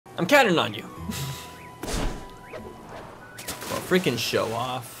I'm counting on you. Well, freaking show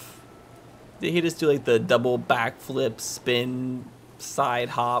off. Did he just do like the double backflip, spin, side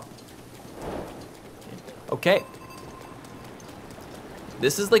hop? Okay.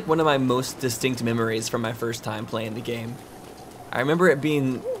 This is like one of my most distinct memories from my first time playing the game. I remember it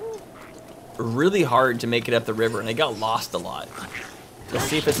being really hard to make it up the river, and I got lost a lot. Let's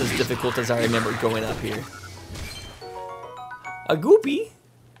see if it's as difficult as I remember going up here. A goopy.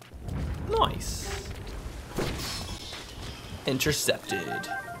 Nice. Intercepted.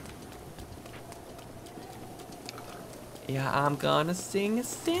 Yeah, I'm gonna sing a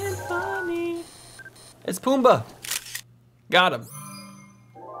symphony. It's Pumbaa. Got him.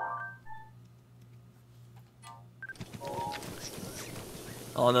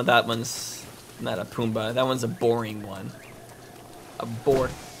 Oh no, that one's not a Pumbaa. That one's a boring one. A bore.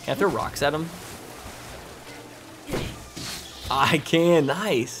 Can I throw rocks at him? I can.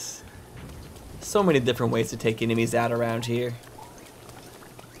 Nice. So many different ways to take enemies out around here.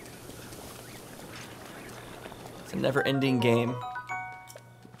 It's a never-ending game.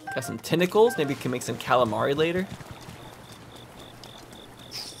 Got some tentacles. Maybe we can make some calamari later.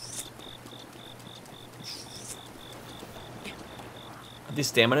 Are these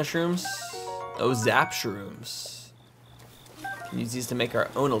stamina shrooms? Oh, zap shrooms. Can use these to make our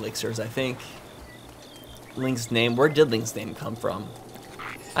own elixirs, I think. Link's name. Where did Link's name come from?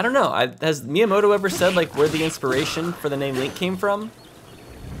 I don't know. Has Miyamoto ever said like where the inspiration for the name Link came from?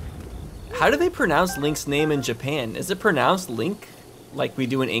 How do they pronounce Link's name in Japan? Is it pronounced Link like we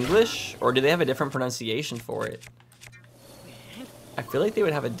do in English? Or do they have a different pronunciation for it? I feel like they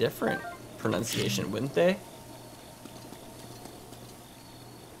would have a different pronunciation, wouldn't they?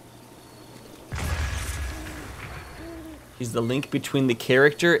 He's the link between the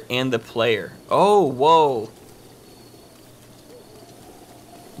character and the player. Oh, whoa.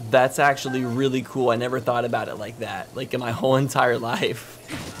 That's actually really cool. I never thought about it like that, like in my whole entire life.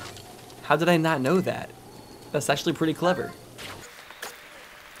 How did I not know that? That's actually pretty clever.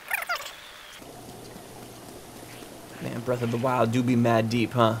 Man, Breath of the Wild do be mad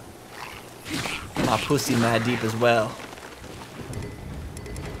deep, huh? My pussy mad deep as well.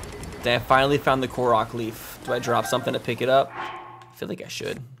 Dang, I finally found the Korok leaf. Do I drop something to pick it up? I feel like I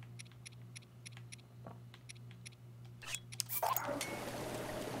should.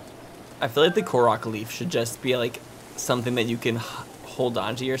 I feel like the Korok leaf should just be like something that you can hold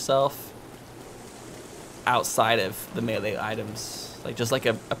on to yourself outside of the melee items. Like just like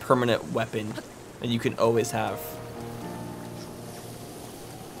a permanent weapon that you can always have.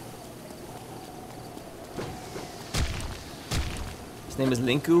 His name is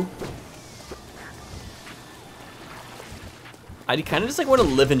Linku. I kind of just like want to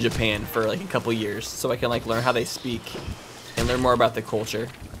live in Japan for like a couple years so I can like learn how they speak and learn more about the culture.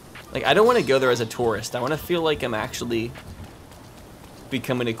 Like I don't want to go there as a tourist. I want to feel like I'm actually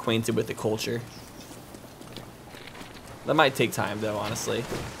becoming acquainted with the culture. That might take time though, honestly.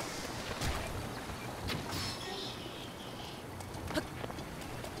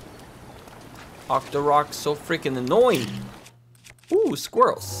 Octorok's so freaking annoying. Ooh,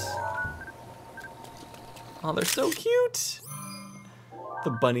 squirrels. Oh, they're so cute. The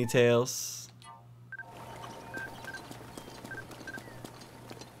bunny tails.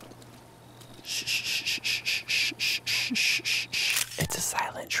 Shh, shh, shh, shh, shh, shh, shh, shh, shh, shh. It's a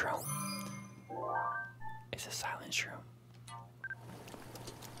silent room. It's a silent room.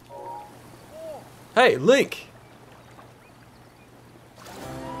 Hey, Link!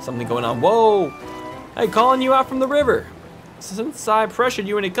 Something going on. Whoa! Hey, calling you out from the river. Since I pressured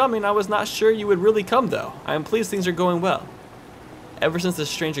you into coming, I was not sure you would really come, though. I am pleased things are going well. Ever since this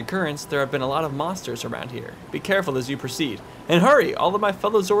strange occurrence, there have been a lot of monsters around here. Be careful as you proceed. And hurry! All of my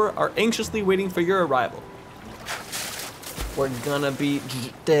fellow Zora are anxiously waiting for your arrival. We're gonna be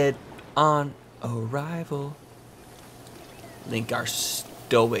dead on arrival. Link, our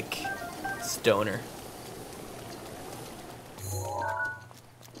stoic stoner.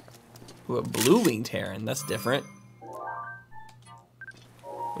 Ooh, a blue-winged heron. That's different.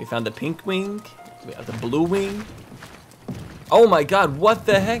 We found the pink wing. We have the blue wing. Oh my god, what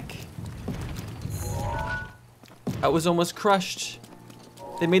the heck? I was almost crushed.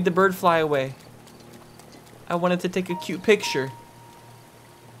 They made the bird fly away. I wanted to take a cute picture.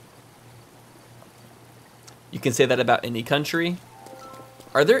 You can say that about any country.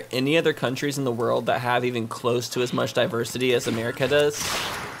 Are there any other countries in the world that have even close to as much diversity as America does?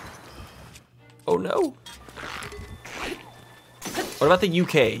 Oh no. What about the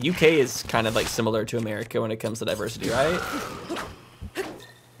UK? UK is kind of like similar to America when it comes to diversity, right?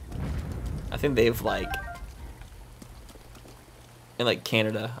 I think they've like And like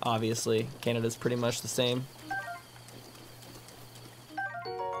Canada, obviously. Canada's pretty much the same.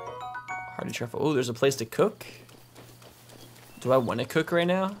 Hardy truffle. Oh, there's a place to cook. Do I want to cook right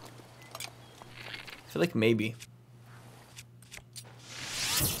now? I feel like maybe.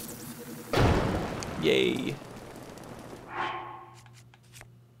 Yay.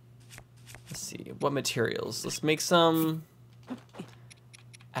 Let's see, what materials? Let's make some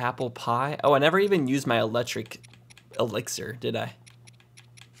apple pie. Oh, I never even used my electric elixir, did I?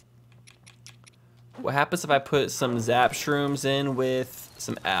 What happens if I put some zap shrooms in with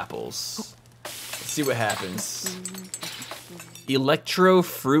some apples? Let's see what happens. Electro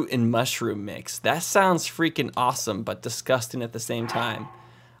fruit and mushroom mix. That sounds freaking awesome, but disgusting at the same time.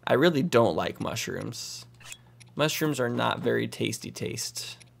 I really don't like mushrooms. Mushrooms are not very tasty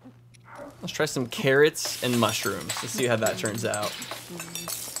taste. Let's try some carrots and mushrooms. Let's see how that turns out.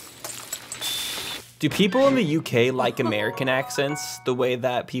 Do people in the UK like American accents the way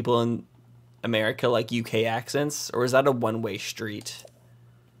that people in America like UK accents? Or is that a one-way street?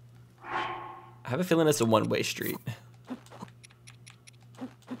 I have a feeling it's a one-way street.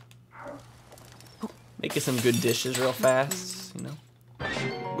 Making some good dishes real fast, you know.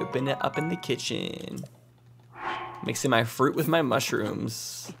 Whipping it up in the kitchen. Mixing my fruit with my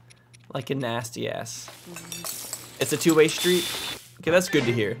mushrooms. Like a nasty ass. It's a two-way street? Okay, that's good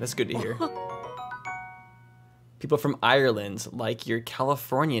to hear. That's good to hear. People from Ireland like your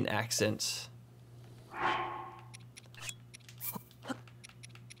Californian accent.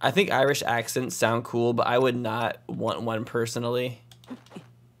 I think Irish accents sound cool, but I would not want one personally.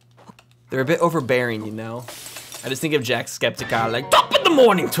 They're a bit overbearing, you know? I just think of Jack Skeptica, like, top in the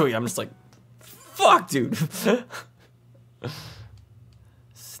morning to you. I'm just like, fuck, dude.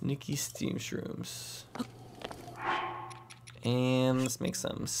 Sneaky steam shrooms. And let's make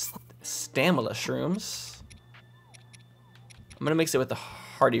some stamina shrooms. I'm gonna mix it with the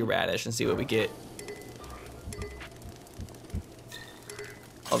hardy radish and see what we get.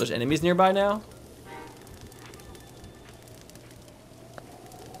 Oh, there's enemies nearby now?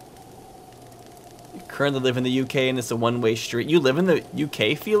 You currently live in the UK and it's a one-way street. You live in the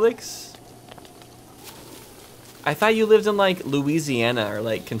UK, Felix? I thought you lived in like Louisiana or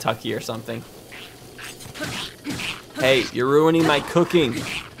like Kentucky or something. Hey, you're ruining my cooking.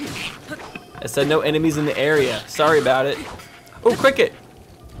 I said no enemies in the area. Sorry about it. Oh, cricket.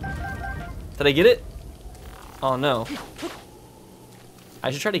 Did I get it? Oh no. I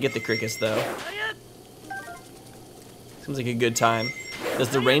should try to get the crickets though. Seems like a good time. Does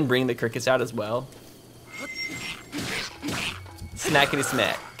the rain bring the crickets out as well? Snackety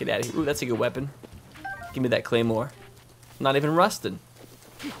smack. Get out of here. Ooh, that's a good weapon. Give me that claymore. Not even rusted.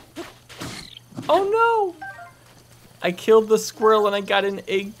 Oh no! I killed the squirrel and I got an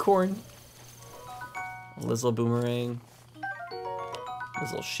acorn. Lizzle boomerang.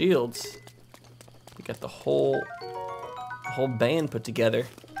 Lizzle shields. We got the whole band put together.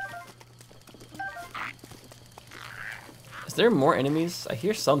 Is there more enemies? I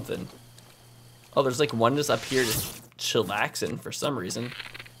hear something. Oh, there's like one just up here just chillaxing for some reason.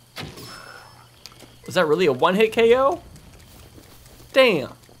 Was that really a one-hit KO?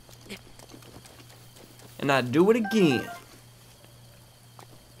 Damn. And I do it again.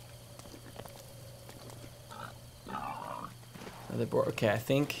 Another board. Okay, I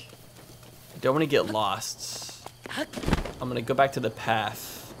think I don't want to get lost. I'm gonna go back to the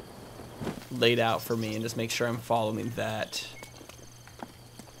path laid out for me and just make sure I'm following that.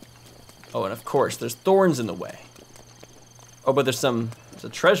 Oh, and of course, there's thorns in the way. Oh, but there's a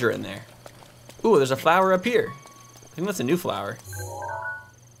treasure in there. Ooh, there's a flower up here. I think that's a new flower.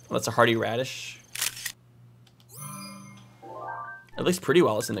 Oh, that's a hardy radish. It looks pretty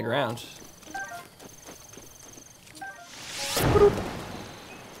while it's in the ground.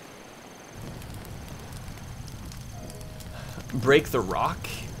 Break the rock?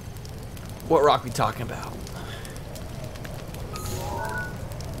 What rock we talking about?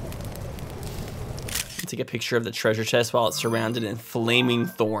 Take a picture of the treasure chest while it's surrounded in flaming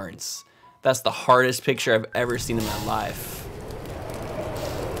thorns. That's the hardest picture I've ever seen in my life.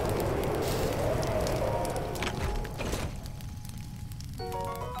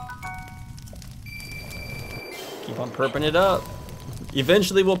 Keep on perping it up.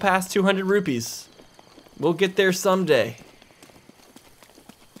 Eventually we'll pass 200 rupees. We'll get there someday.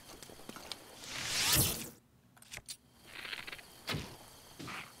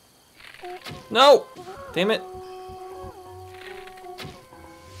 No! Damn it.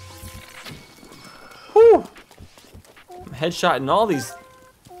 Whew! I'm headshotting all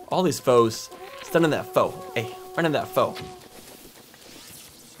these foes. Stunning that foe. Hey, running that foe.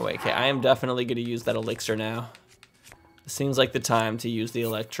 Oh, wait, okay, I am definitely gonna use that elixir now. Seems like the time to use the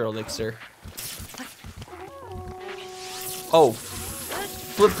Electro Elixir. Oh.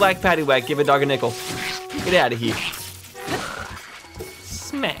 Flip flag paddywhack, give a dog a nickel. Get out of here.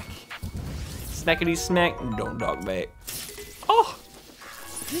 Smack. Smackety smack. Don't dog back. Oh.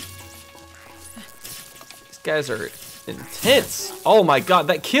 These guys are intense. Oh my god,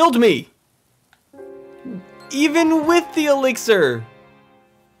 that killed me. Even with the elixir.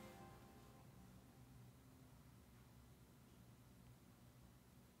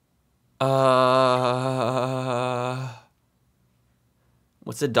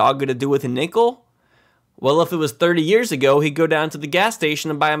 What's a dog gonna do with a nickel? Well, if it was 30 years ago, he'd go down to the gas station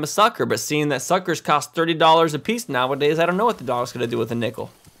and buy him a sucker. But seeing that suckers cost $30 a piece nowadays, I don't know what the dog's gonna do with a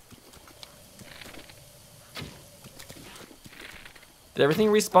nickel. Did everything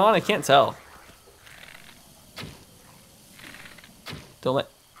respawn? I can't tell. Don't let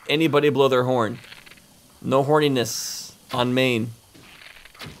anybody blow their horn. No horniness on main.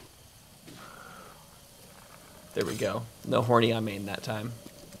 There we go. No horny on main that time.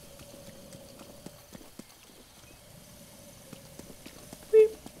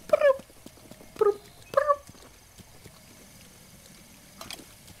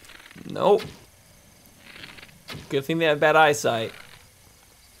 Nope. Good thing they have bad eyesight.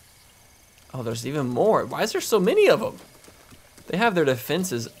 Oh, there's even more. Why is there so many of them? They have their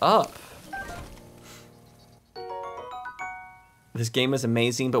defenses up. This game is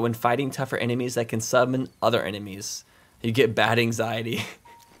amazing, but when fighting tougher enemies that can summon other enemies, you get bad anxiety.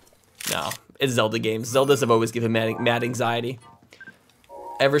 No, it's Zelda games. Zeldas have always given mad anxiety.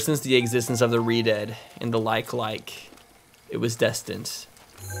 Ever since the existence of the Re-Dead and the like, it was destined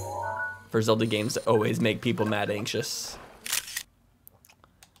for Zelda games to always make people mad anxious.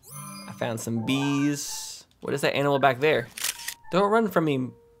 I found some bees. What is that animal back there? Don't run from me,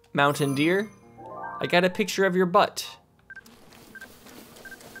 mountain deer. I got a picture of your butt.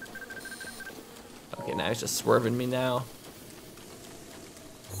 Okay, now he's just swerving me now.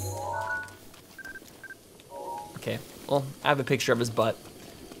 Okay, well, I have a picture of his butt.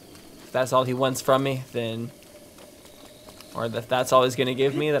 If that's all he wants from me, then... Or if that's all he's gonna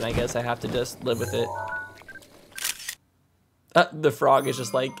give me, then I guess I have to just live with it. The frog is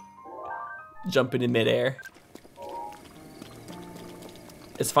just like jumping in midair.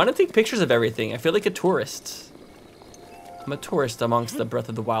 It's fun to take pictures of everything. I feel like a tourist. I'm a tourist amongst the Breath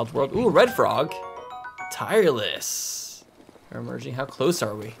of the Wild world. Ooh, red frog. Tireless. We're emerging. How close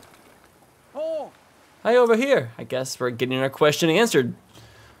are we? Oh. Hi, over here. I guess we're getting our question answered.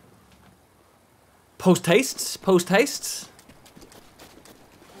 Post haste. Post haste.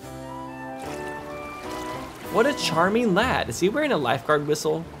 What a charming lad. Is he wearing a lifeguard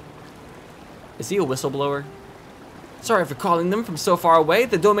whistle? Is he a whistleblower? Sorry for calling them from so far away.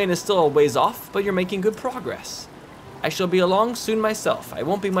 The domain is still a ways off, but you're making good progress. I shall be along soon myself. I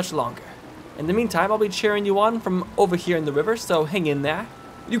won't be much longer. In the meantime, I'll be cheering you on from over here in the river, so hang in there.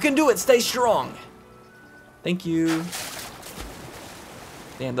 You can do it. Stay strong. Thank you.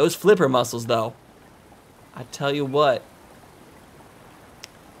 Damn, those flipper muscles, though. I tell you what.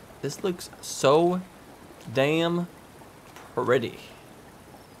 This looks so damn pretty.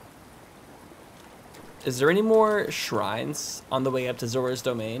 Is there any more shrines on the way up to Zora's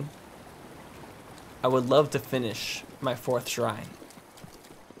domain? I would love to finish my 4th shrine.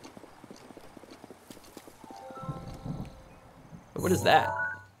 What is that?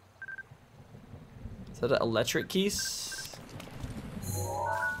 Is that an electric keys?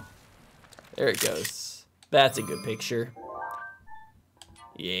 There it goes. That's a good picture.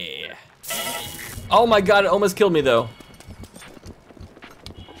 Yeah. Oh my god, it almost killed me though.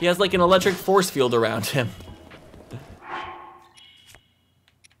 He has like an electric force field around him.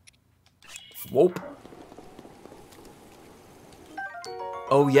 Whoop.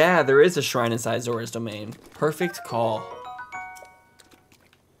 Oh yeah, there is a shrine inside Zora's domain. Perfect call.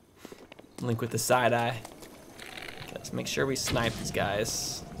 Link with the side eye. Okay, let's make sure we snipe these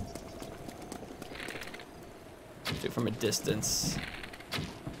guys. Do it from a distance.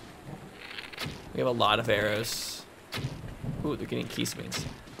 We have a lot of arrows. Ooh, they're getting key swings.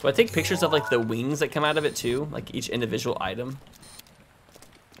 Do I take pictures of like the wings that come out of it too? Like each individual item?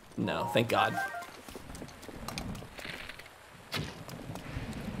 No, thank God.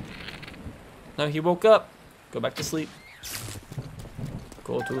 No, he woke up. Go back to sleep.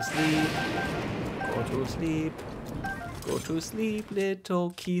 Go to sleep. Go to sleep. Go to sleep,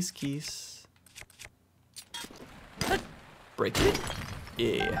 little keys. Break it.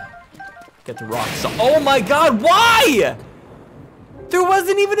 Yeah. Get the rocks. Oh my god, why? There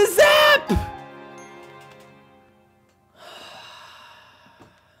wasn't even a zap!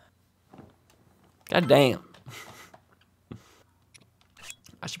 God damn.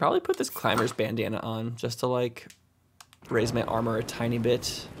 I should probably put this climber's bandana on just to like raise my armor a tiny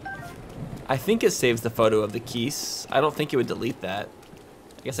bit. I think it saves the photo of the keys. I don't think it would delete that.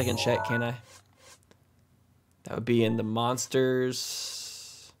 I guess I can check, can't I? That would be in the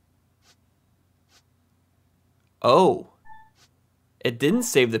monsters. Oh. It didn't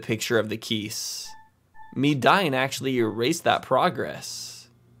save the picture of the keys. Me dying actually erased that progress.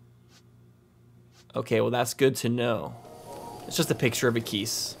 Okay, well that's good to know. It's just a picture of a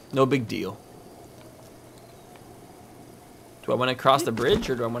keys. No big deal. Do I want to cross the bridge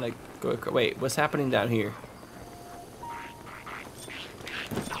or do I want to go? Wait, what's happening down here?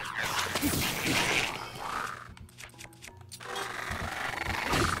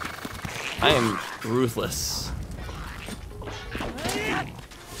 I am ruthless.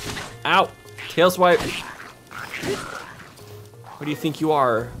 Ow! Tail swipe! What do you think you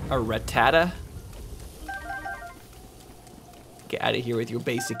are? A Rattata? Get out of here with your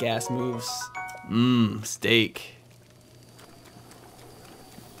basic ass moves. Mmm, steak.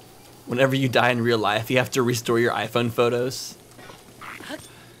 Whenever you die in real life, you have to restore your iPhone photos.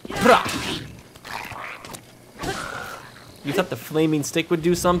 You thought the flaming stick would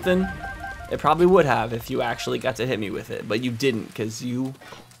do something? It probably would have if you actually got to hit me with it, but you didn't because you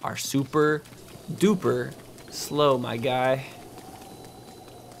are super duper slow, my guy.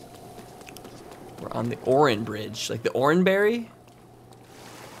 We're on the Oran Bridge, like the Oranberry.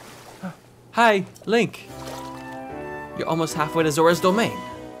 Hi, Link. You're almost halfway to Zora's domain.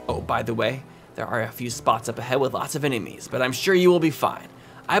 Oh, by the way, there are a few spots up ahead with lots of enemies, but I'm sure you will be fine.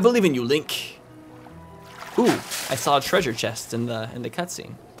 I believe in you, Link. Ooh, I saw a treasure chest in the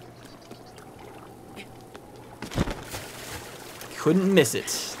cutscene. Couldn't miss it.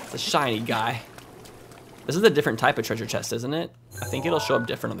 It's a shiny guy. This is a different type of treasure chest, isn't it? I think it'll show up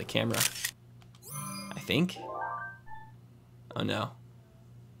different on the camera. I think. Oh no.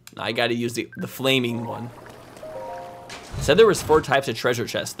 I gotta use the flaming one. It said there was 4 types of treasure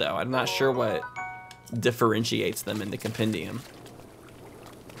chests though. I'm not sure what differentiates them in the compendium.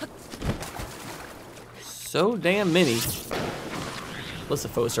 So damn many.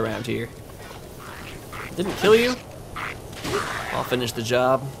 Lithos around here. Didn't kill you? I'll finish the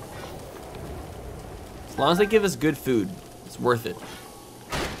job. As long as they give us good food, it's worth it.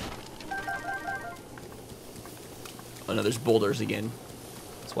 Oh no, there's boulders again.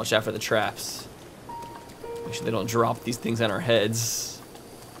 Let's watch out for the traps. Make sure they don't drop these things on our heads.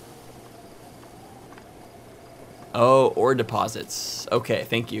 Oh, ore deposits. Okay,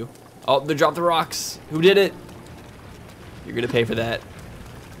 thank you. Oh, they dropped the rocks. Who did it? You're gonna pay for that.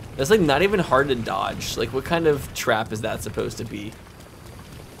 That's like not even hard to dodge. Like what kind of trap is that supposed to be?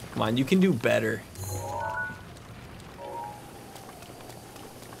 Come on, you can do better.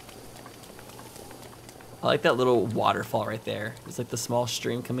 I like that little waterfall right there. It's like the small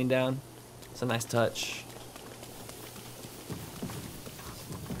stream coming down. It's a nice touch.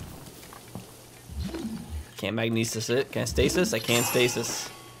 Can't magnesis it. Can I stasis? I can stasis.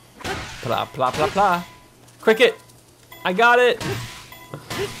 Plah, plah, plah, plah. Cricket! I got it!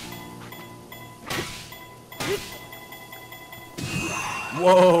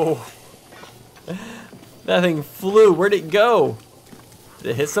 Whoa! That thing flew. Where'd it go?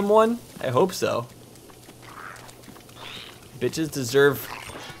 Did it hit someone? I hope so. Bitches deserve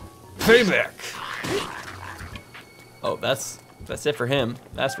payback. Oh, that's it for him.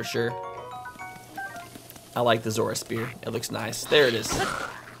 That's for sure. I like the Zora spear. It looks nice. There it is.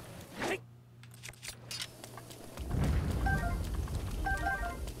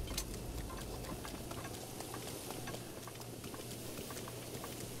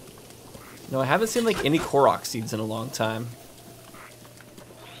 No, I haven't seen like any Korok seeds in a long time.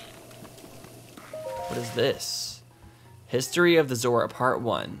 What is this? History of the Zora Part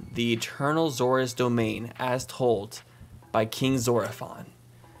 1. The Eternal Zora's Domain as told by King Zoraphon.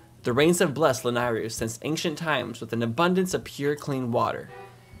 The rains have blessed Lanayru since ancient times with an abundance of pure clean water.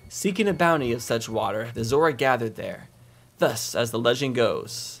 Seeking a bounty of such water, the Zora gathered there. Thus, as the legend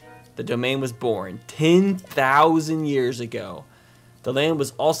goes, the domain was born 10,000 years ago. The land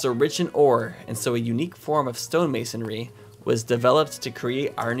was also rich in ore, and so a unique form of stonemasonry was developed to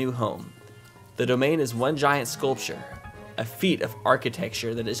create our new home. The domain is one giant sculpture, a feat of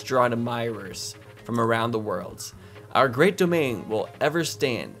architecture that has drawn admirers from around the world. Our great domain will ever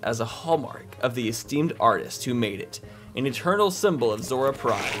stand as a hallmark of the esteemed artist who made it, an eternal symbol of Zora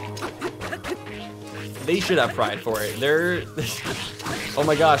pride. They should have pride for it. They're... Oh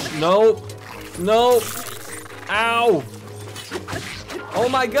my gosh, no! No! Ow! Oh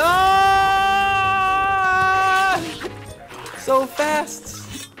my god! So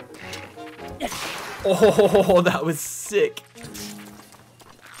fast! Oh, that was sick.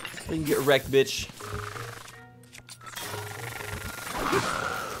 You can get wrecked, bitch.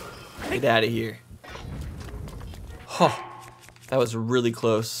 Get out of here. Oh, that was really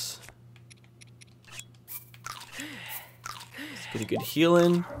close. Let's get a good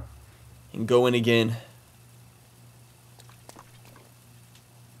healing and go in again.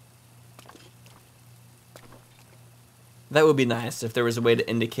 That would be nice if there was a way to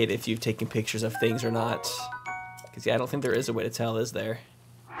indicate if you've taken pictures of things or not. Because, yeah, I don't think there is a way to tell, is there?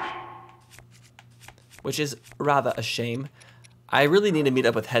 Which is rather a shame. I really need to meet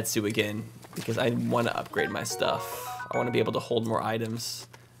up with Hetsu again because I want to upgrade my stuff. I want to be able to hold more items.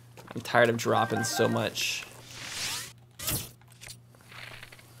 I'm tired of dropping so much.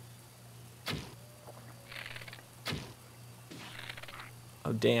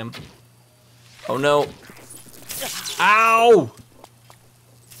 Oh, damn. Oh, no. Ow!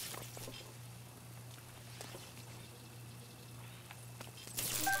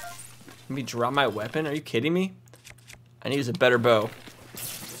 Let me drop my weapon? Are you kidding me? I need to use a better bow.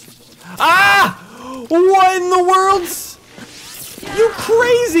 Ah! What in the world? You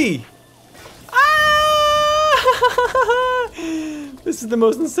crazy! Ah! This is the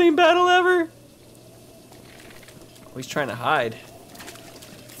most insane battle ever. Oh, he's trying to hide.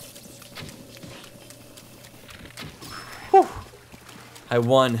 Whew. I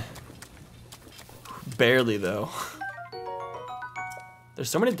won. Barely, though. There's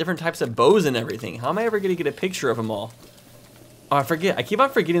so many different types of bows and everything. How am I ever gonna get a picture of them all? Oh, I forget. I keep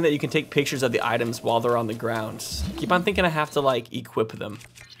on forgetting that you can take pictures of the items while they're on the ground. I keep on thinking I have to, like, equip them.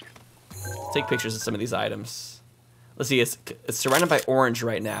 Take pictures of some of these items. Let's see, it's surrounded by orange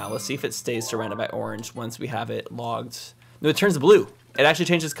right now. Let's see if it stays surrounded by orange once we have it logged. No, it turns blue. It actually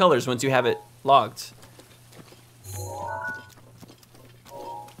changes colors once you have it logged.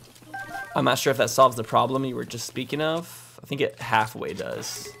 I'm not sure if that solves the problem you were just speaking of. I think it halfway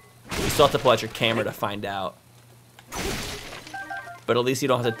does. You still have to pull out your camera to find out. But at least you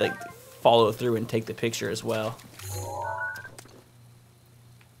don't have to, like, follow through and take the picture as well.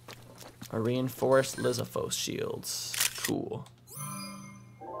 A reinforced Lizzophos shields. Cool.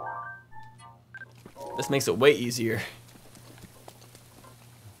 This makes it way easier.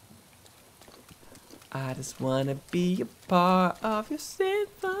 I just wanna be a part of your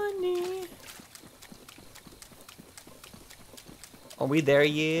symphony. Are we there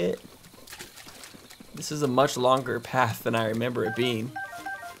yet? This is a much longer path than I remember it being.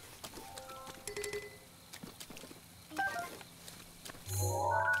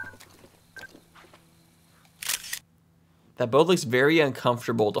 That bow looks very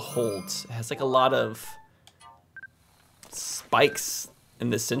uncomfortable to hold. It has like a lot of spikes in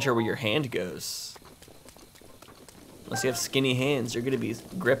the center where your hand goes. Unless you have skinny hands, you're gonna be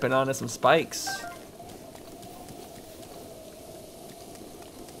gripping onto some spikes.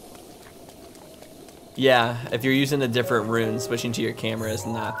 Yeah, if you're using a different rune, switching to your camera is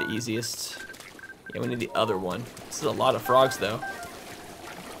not the easiest. Yeah, we need the other one. This is a lot of frogs, though.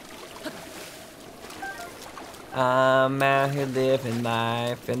 I'm out here living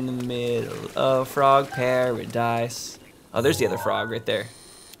life in the middle of frog paradise. Oh, there's the other frog right there.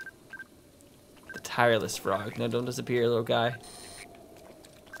 The tireless frog. No, don't disappear, little guy.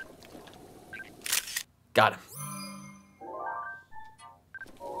 Got him.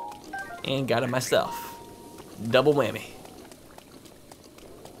 And got him myself. Double whammy.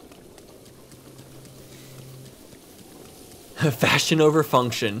 Fashion over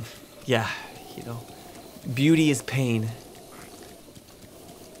function. Yeah, you know, beauty is pain.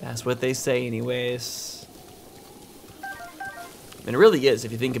 That's what they say anyways. And it really is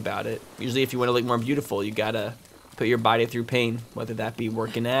if you think about it. Usually if you want to look more beautiful, you gotta put your body through pain. Whether that be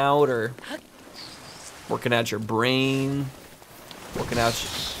working out or working out your brain. Working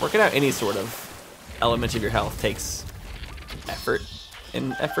out any sort of element of your health takes effort,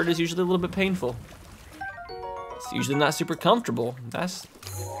 and effort is usually a little bit painful. It's usually not super comfortable. That's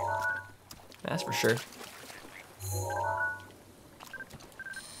for sure.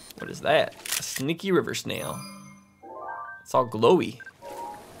 What is that? A sneaky river snail. It's all glowy.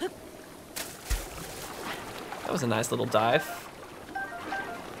 That was a nice little dive.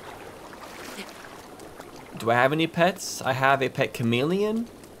 Do I have any pets? I have a pet chameleon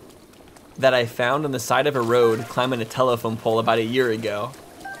that I found on the side of a road climbing a telephone pole about a year ago.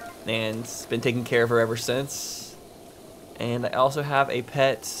 And it's been taking care of her ever since. And I also have a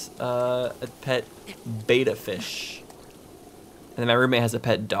pet betta fish. And then my roommate has a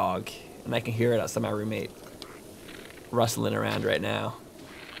pet dog. And I can hear it outside my roommate rustling around right now.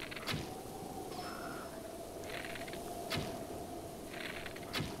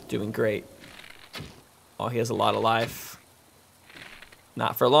 Doing great. Oh, he has a lot of life.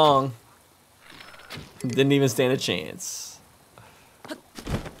 Not for long. Didn't even stand a chance.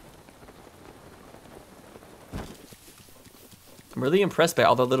 I'm really impressed by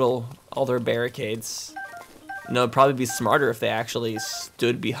all their barricades. You know, it'd probably be smarter if they actually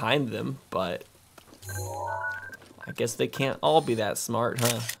stood behind them, but I guess they can't all be that smart,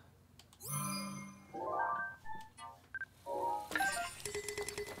 huh?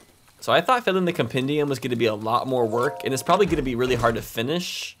 So I thought filling the compendium was going to be a lot more work, and it's probably going to be really hard to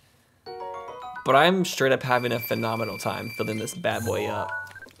finish. But I'm straight up having a phenomenal time filling this bad boy up.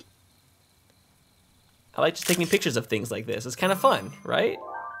 I like just taking pictures of things like this. It's kind of fun, right?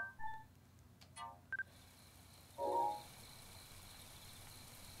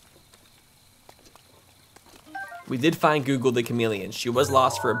 We did find Google the chameleon. She was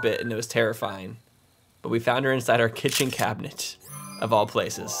lost for a bit and it was terrifying. But we found her inside our kitchen cabinet, of all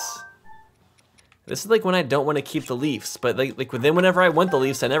places. This is like when I don't want to keep the leaves, but like then whenever I want the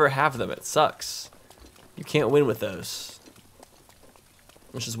leaves, I never have them. It sucks. You can't win with those.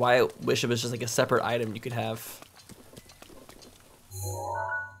 Which is why I wish it was just like a separate item you could have.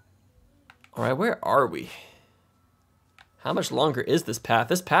 Alright, where are we? How much longer is this path?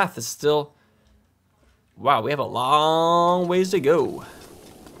 This path is still... Wow, we have a long ways to go.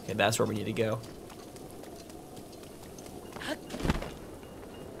 Okay, that's where we need to go.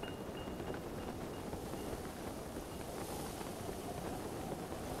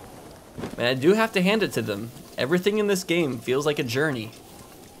 And I do have to hand it to them. Everything in this game feels like a journey.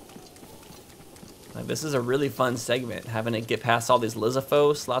 Like, this is a really fun segment, having to get past all these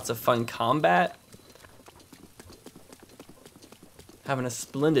Lizafos, lots of fun combat. Having a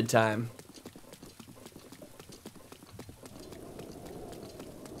splendid time.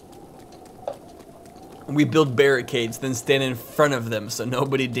 We build barricades, then stand in front of them so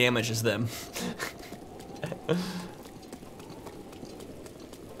nobody damages them.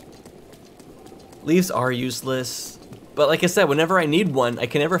 Leaves are useless, but like I said, whenever I need one, I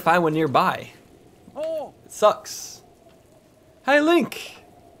can never find one nearby. Oh. It sucks. Hey Link!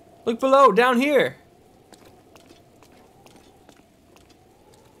 Look below, down here!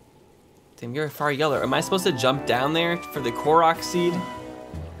 Damn, you're far yellow. Am I supposed to jump down there for the Korok seed?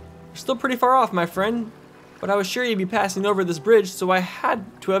 You're still pretty far off, my friend, but I was sure you'd be passing over this bridge, so I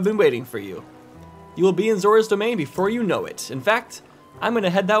had to have been waiting for you. You will be in Zora's domain before you know it. In fact, I'm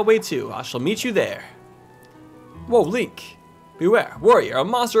gonna head that way too. I shall meet you there. Whoa, Link. Beware, warrior, a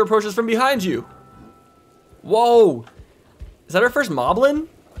monster approaches from behind you. Whoa. Is that our first moblin?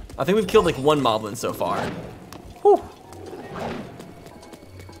 I think we've killed like one moblin so far. Whew.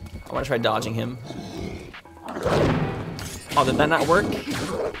 I wanna try dodging him. Oh, did that not work?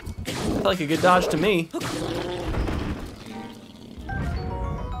 Felt like a good dodge to me.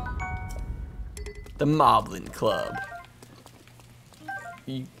 The Moblin Club.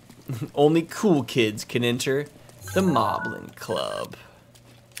 Only cool kids can enter the Moblin Club.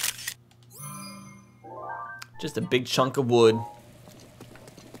 Just a big chunk of wood.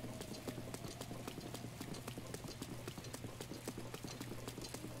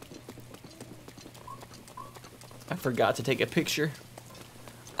 I forgot to take a picture.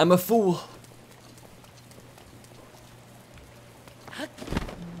 I'm a fool.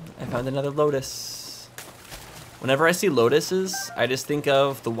 I found another lotus. Whenever I see lotuses, I just think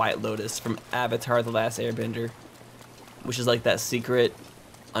of the White Lotus from Avatar: The Last Airbender, which is like that secret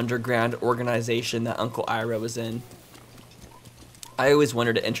underground organization that Uncle Iroh was in. I always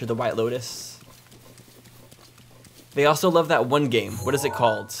wanted to enter the White Lotus. They also love that one game. What is it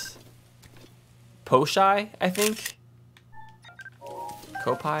called? Poshai, I think?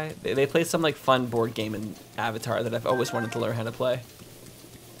 Kopai? They play some like fun board game in Avatar that I've always wanted to learn how to play.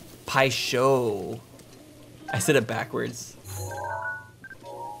 Pai Sho. I said it backwards.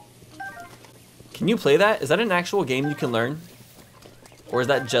 Can you play that? Is that an actual game you can learn? Or does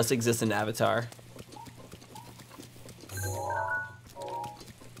that just exist in Avatar?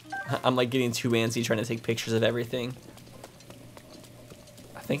 I'm like getting too antsy trying to take pictures of everything.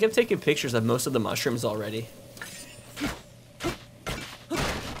 I think I've taken pictures of most of the mushrooms already.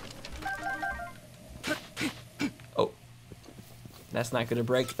 Oh. That's not gonna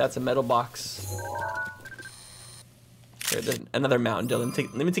break. That's a metal box. There's another mountain deal.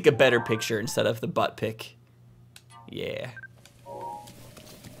 Let me take a better picture instead of the butt pick. Yeah.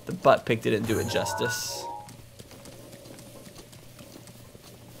 The butt pick didn't do it justice.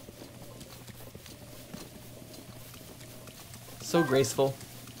 So graceful.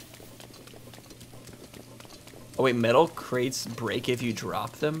 Oh wait, metal crates break if you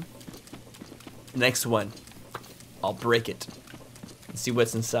drop them? Next one. I'll break it. And see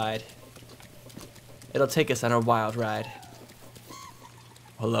what's inside. It'll take us on a wild ride.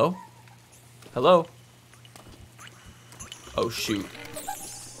 Hello? Hello? Oh, shoot.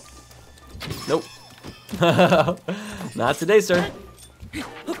 Nope. Not today, sir.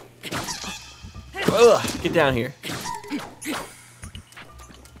 Ugh, get down here.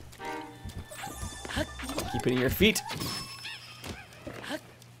 Keep hitting your feet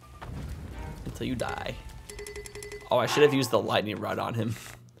until you die. Oh, I should have used the lightning rod on him.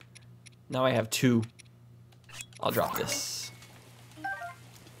 Now I have 2. I'll drop this.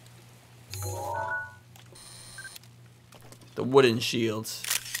 The wooden shield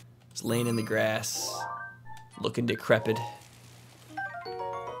is laying in the grass, looking decrepit.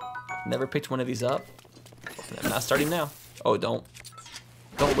 Never picked one of these up. I'm not starting now. Oh, don't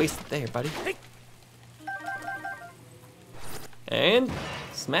waste it there, buddy. And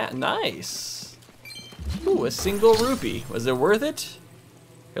smack, nice. Ooh, a single rupee. Was it worth it?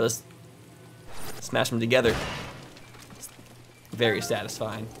 Here, let's smash them together. It's very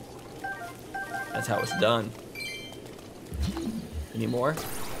satisfying. That's how it's done. Any more?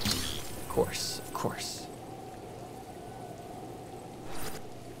 Of course, of course.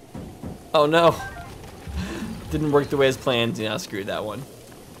 Oh no. Didn't work the way as planned. Yeah, I screwed that one.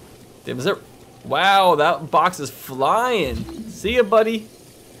 Damn, is it? Wow, that box is flying. See ya, buddy.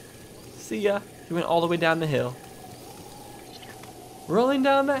 See ya. He went all the way down the hill. Rolling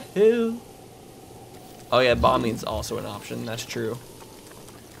down the hill. Oh yeah, bombing's also an option. That's true.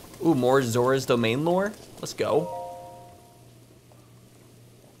 Ooh, more Zora's domain lore. Let's go.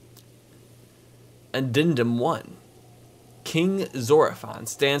 Addendum 1. King Zoraphan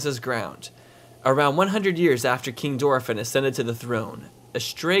stands his ground. Around 100 years after King Doraphan ascended to the throne, a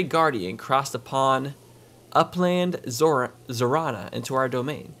stray guardian crossed upon upland Zorana into our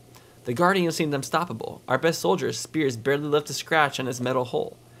domain. The guardian seemed unstoppable. Our best soldiers' spears barely left a scratch on his metal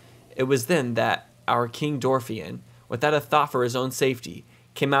hull. It was then that our King Dorfian, without a thought for his own safety,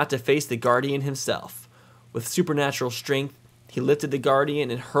 came out to face the guardian himself. With supernatural strength, he lifted the guardian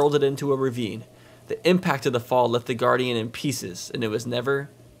and hurled it into a ravine. The impact of the fall left the guardian in pieces, and it was never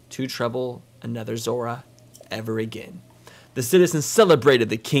to trouble another Zora ever again. The citizens celebrated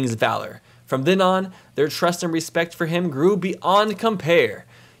the king's valor. From then on, their trust and respect for him grew beyond compare.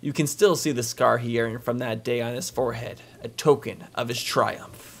 You can still see the scar he earned from that day on his forehead, a token of his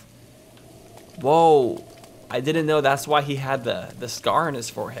triumph. Whoa, I didn't know that's why he had the scar on his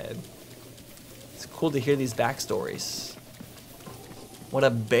forehead. It's cool to hear these backstories. What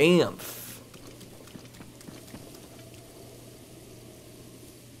a bamf.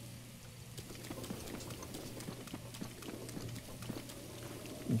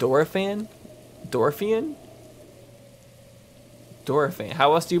 Doraphan? Dorfian? Doraphan.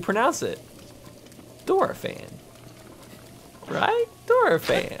 How else do you pronounce it? Doraphan. Right?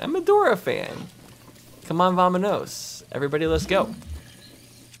 Doraphan. I'm a Doraphan. Come on, vamonos. Everybody, let's go.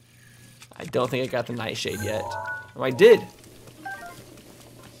 I don't think I got the nightshade yet. Oh, I did.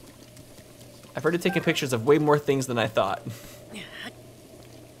 I've already taken pictures of way more things than I thought.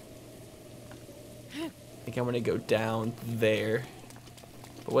 I think I'm gonna go down there.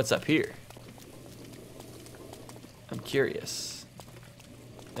 But what's up here? I'm curious.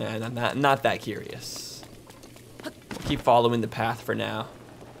 And I'm not that curious. We'll keep following the path for now.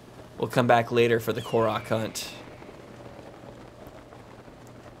 We'll come back later for the Korok hunt.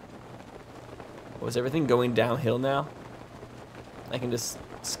 Was everything going downhill now? I can just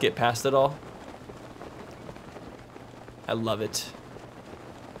skip past it all. I love it.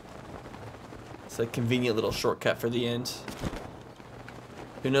 It's a convenient little shortcut for the end.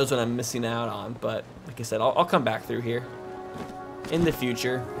 Who knows what I'm missing out on, but like I said, I'll come back through here. In the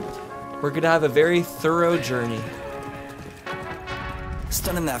future, we're gonna have a very thorough journey.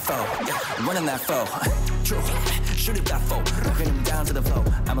 Stunning that foe, running that foe. True, shoot at that foe, bring him down to the flow.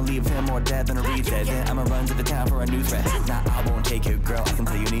 I'ma leave him more dead than a redead. Then I'ma run to the town for a new threat. Nah, I won't take it, girl. I can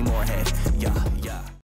tell you need more head. Yeah.